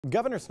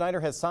Governor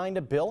Snyder has signed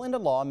a bill into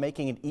law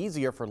making it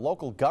easier for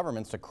local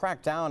governments to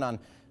crack down on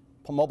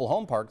mobile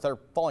home parks that are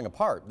falling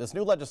apart. This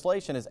new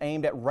legislation is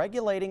aimed at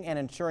regulating and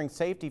ensuring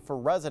safety for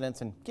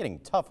residents and getting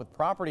tough with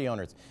property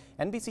owners.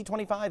 NBC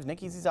 25's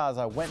Nikki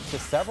Zizaza went to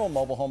several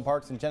mobile home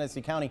parks in Genesee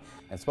County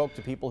and spoke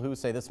to people who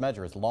say this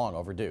measure is long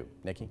overdue.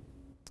 Nikki?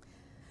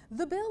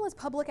 The bill is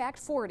Public Act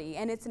 40,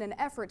 and it's in an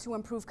effort to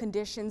improve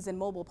conditions in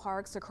mobile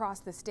parks across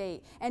the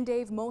state. And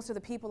Dave, most of the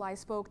people I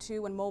spoke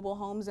to in mobile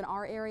homes in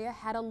our area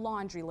had a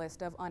laundry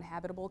list of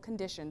uninhabitable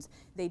conditions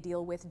they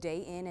deal with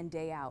day in and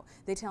day out.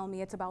 They tell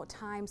me it's about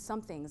time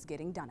something's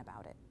getting done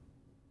about it.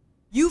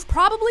 You've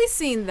probably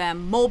seen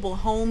them, mobile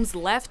homes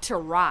left to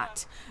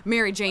rot.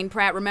 Mary Jane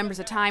Pratt remembers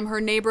a time her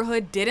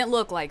neighborhood didn't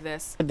look like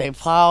this. They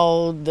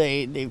plowed,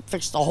 they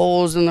fixed the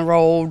holes in the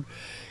road.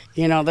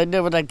 You know, they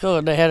did what they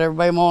could. They had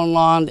everybody mowing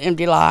lawns,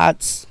 empty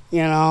lots,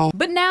 you know.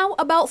 But now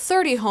about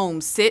 30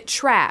 homes sit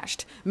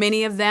trashed,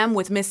 many of them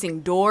with missing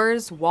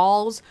doors,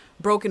 walls,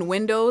 broken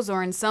windows,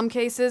 or in some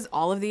cases,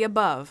 all of the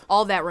above.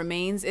 All that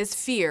remains is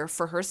fear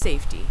for her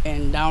safety.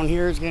 And down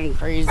here it's getting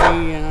crazy,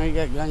 you know, you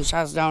got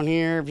gunshots down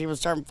here, people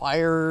starting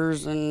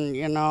fires, and,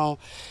 you know.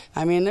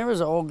 I mean, there was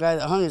an old guy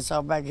that hung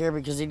himself back here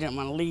because he didn't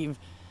want to leave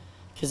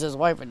because his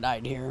wife had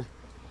died here.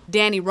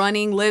 Danny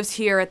Running lives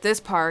here at this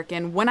park,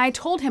 and when I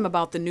told him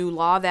about the new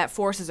law that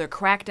forces a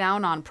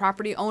crackdown on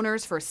property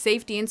owners for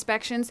safety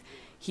inspections,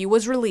 he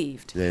was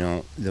relieved.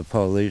 The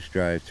police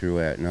drive through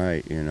at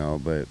night, you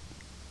know, but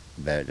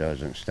that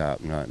doesn't stop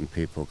nothing.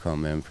 People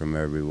come in from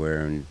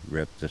everywhere and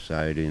rip the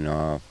siding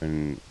off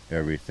and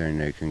everything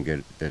they can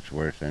get that's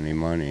worth any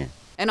money.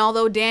 And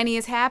although Danny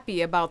is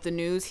happy about the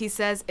news, he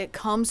says it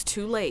comes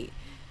too late.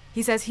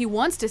 He says he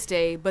wants to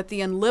stay, but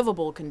the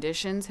unlivable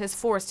conditions has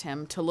forced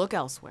him to look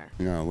elsewhere.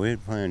 No, we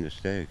had planned to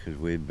stay because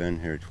we'd been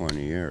here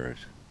 20 years,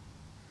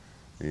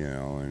 you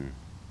know, and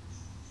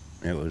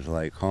it was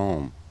like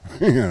home,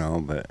 you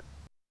know, but.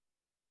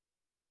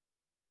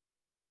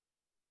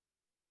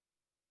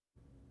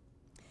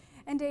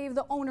 And Dave,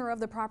 the owner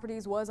of the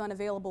properties, was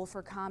unavailable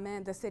for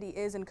comment. The city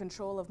is in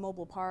control of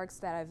mobile parks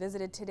that I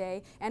visited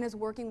today and is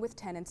working with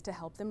tenants to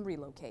help them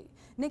relocate.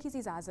 Nikki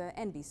Zizaza,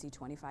 NBC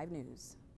 25 News.